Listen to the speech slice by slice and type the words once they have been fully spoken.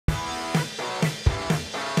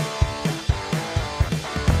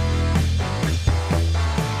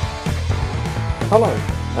Hello,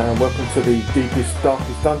 and welcome to the deepest,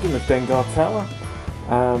 darkest dungeon of Dengar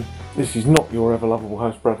Tower. This is not your ever lovable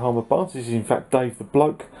host Brad Harmer Barnes, this is in fact Dave the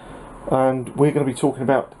Bloke, and we're going to be talking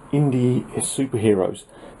about indie superheroes.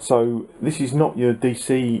 So this is not your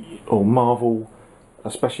DC or Marvel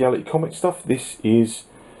speciality comic stuff, this is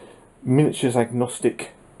miniatures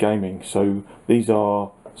agnostic gaming. So these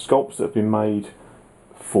are sculpts that have been made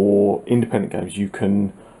for independent games. You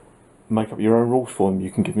can make up your own rules for them,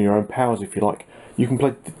 you can give them your own powers if you like. You can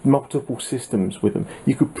play multiple systems with them.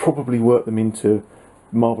 You could probably work them into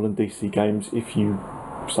Marvel and DC games if you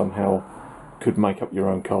somehow could make up your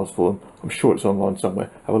own cards for them. I'm sure it's online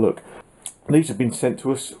somewhere. Have a look. These have been sent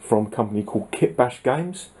to us from a company called Kitbash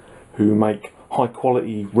Games, who make high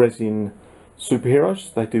quality resin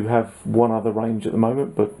superheroes. They do have one other range at the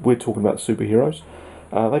moment, but we're talking about superheroes.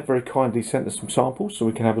 They've very kindly sent us some samples so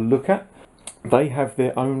we can have a look at. They have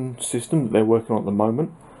their own system that they're working on at the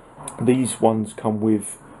moment. These ones come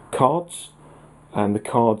with cards, and the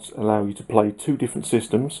cards allow you to play two different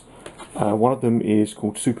systems. One of them is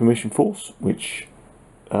called Super Mission Force, which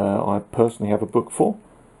I personally have a book for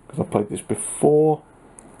because I've played this before.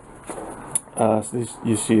 So this,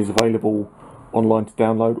 you see, is available online to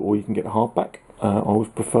download, or you can get a hardback. I always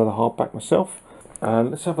prefer the hardback myself.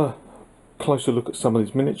 Let's have a closer look at some of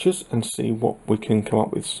these miniatures and see what we can come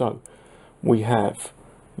up with. So we have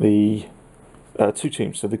the two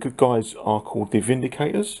teams. So the good guys are called the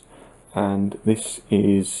Vindicators, and this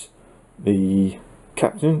is the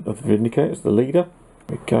captain of the Vindicators, the leader.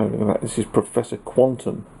 There we go, look at that. This is Professor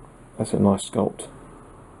Quantum. That's a nice sculpt.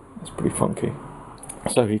 That's pretty funky.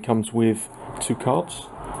 So he comes with two cards,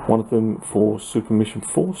 one of them for Super Mission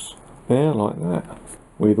Force, there, like that,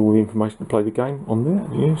 with all the information to play the game on there.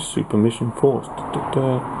 Yes, Super Mission Force.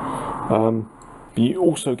 You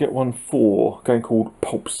also get one for a game called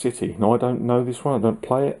Pulp City. Now I don't know this one, I don't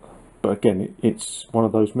play it, but again it's one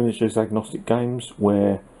of those miniatures agnostic games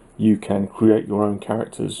where you can create your own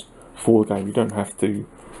characters for the game. You don't have to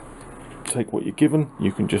take what you're given,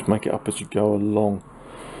 you can just make it up as you go along.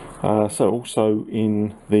 So also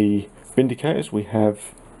in the Vindicators we have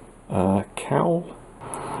Cowl.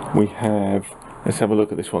 We have, let's have a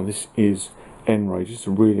look at this one. This is Enrage. It's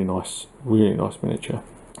a really nice miniature.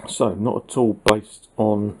 So not at all based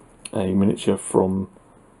on a miniature from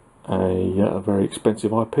a very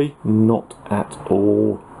expensive IP. Not at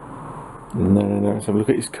all. No. Let's have a look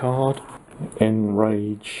at his card.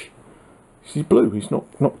 Enrage. He's blue. He's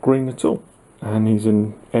not green at all. And he's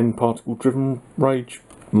an N particle driven rage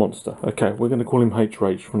monster. Okay, we're going to call him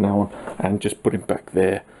H-Rage from now on and just put him back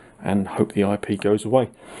there and hope the IP goes away.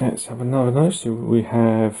 Let's have another note. So we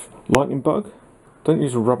have Lightning Bug. Don't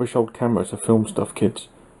use a rubbish old camera to film stuff, kids.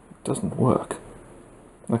 It doesn't work.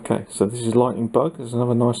 Okay, so this is Lightning Bug. There's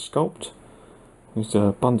another nice sculpt. There's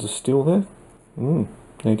buns of steel there.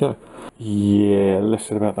 There you go. Yeah, less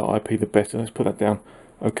said about that IP the better. Let's put that down.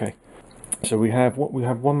 Okay, so we have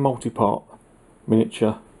one multi-part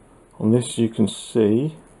miniature on this. You can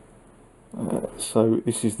see. So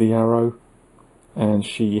this is the Arrow, and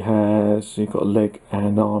you've got a leg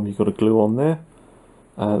and arm. You've got a glue on there.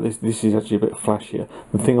 This is actually a bit flashier.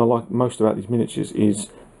 The thing I like most about these miniatures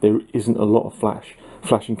is there isn't a lot of flash.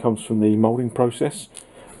 Flashing comes from the moulding process,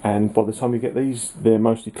 and by the time you get these, they're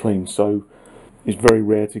mostly clean. So it's very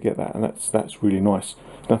rare to get that, and that's really nice.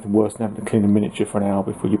 It's nothing worse than having to clean a miniature for an hour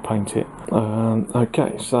before you paint it.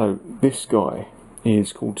 Okay, so this guy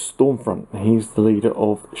is called Stormfront. He's the leader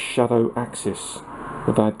of Shadow Axis,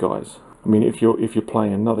 the bad guys. I mean, if you're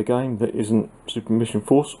playing another game that isn't Super Mission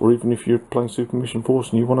Force, or even if you're playing Super Mission Force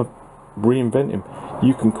and you want to reinvent him,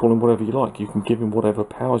 you can call him whatever you like. You can give him whatever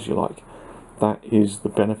powers you like. That is the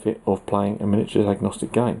benefit of playing a miniatures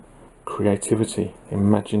agnostic game. Creativity,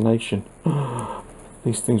 imagination.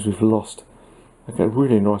 These things we've lost. Okay,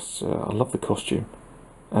 really nice. I love the costume,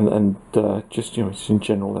 and just, you know, just in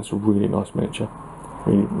general, that's a really nice miniature.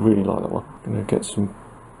 Really like that one. Gonna get some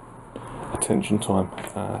attention time.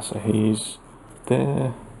 So he's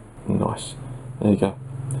there. Nice. There you go.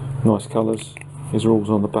 Nice colours. His rules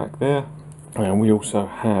on the back there. And we also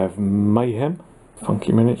have Mayhem.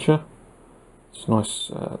 Funky miniature. It's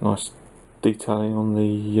nice, nice detailing on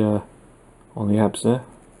the abs there.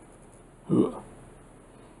 Ugh.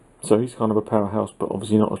 So he's kind of a powerhouse, but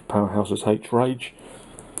obviously not as powerhouse as H-Rage.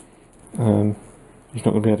 He's not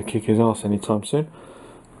going to be able to kick his ass anytime soon.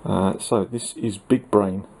 So this is Big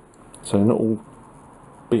Brain. So not all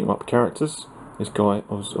beat 'em up characters. This guy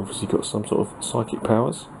has obviously got some sort of psychic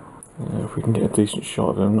powers. If we can get a decent shot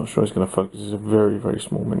of him, I'm not sure he's going to focus. It's a very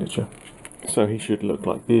small miniature. So he should look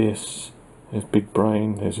like this. There's Big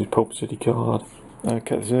Brain. There's his Pulp City card.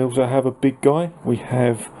 Okay, so we also have a big guy. We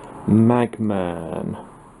have Magman.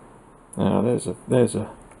 Now there's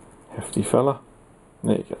a hefty fella.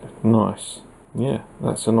 There you go. Nice. Yeah,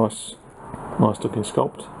 that's a nice looking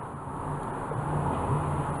sculpt.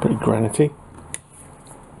 Pretty granity.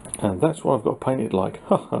 And that's what I've got painted like.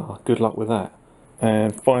 Haha, good luck with that.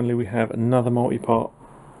 And finally we have another multi-part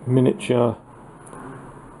miniature.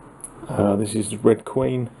 This is the Red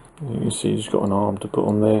Queen. You can see she's got an arm to put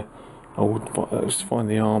on there. I would just find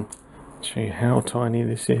the arm. Show you how tiny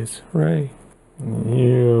this is. Ray.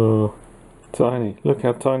 Yeah. Tiny. Look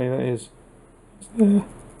how tiny that is. It's there.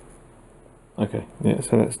 Okay, yeah,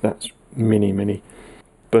 so that's mini.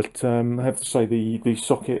 But I have to say the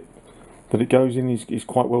socket that it goes in is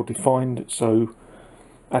quite well defined, so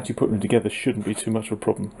actually putting them together shouldn't be too much of a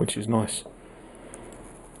problem, which is nice.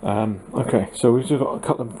 Okay, so we've just got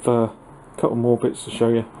a couple more bits to show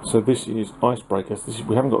you. So this is Icebreakers.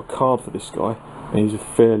 We haven't got a card for this guy, and he's a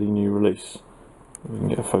fairly new release. We can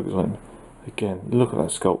get a focus on him. Again, look at that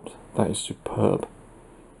sculpt. That is superb.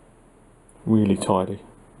 Really tidy.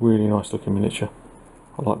 Really nice looking miniature.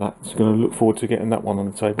 I like that. So going to look forward to getting that one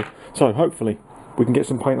on the table. So hopefully we can get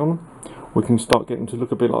some paint on them. We can start getting them to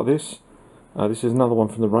look a bit like this. This is another one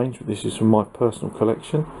from the range, but this is from my personal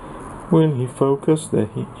collection. Will he focus? There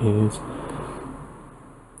he is.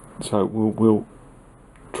 So we'll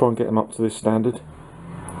try and get them up to this standard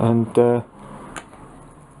and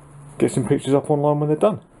get some pictures up online when they're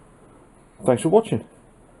done. Thanks for watching.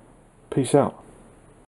 Peace out.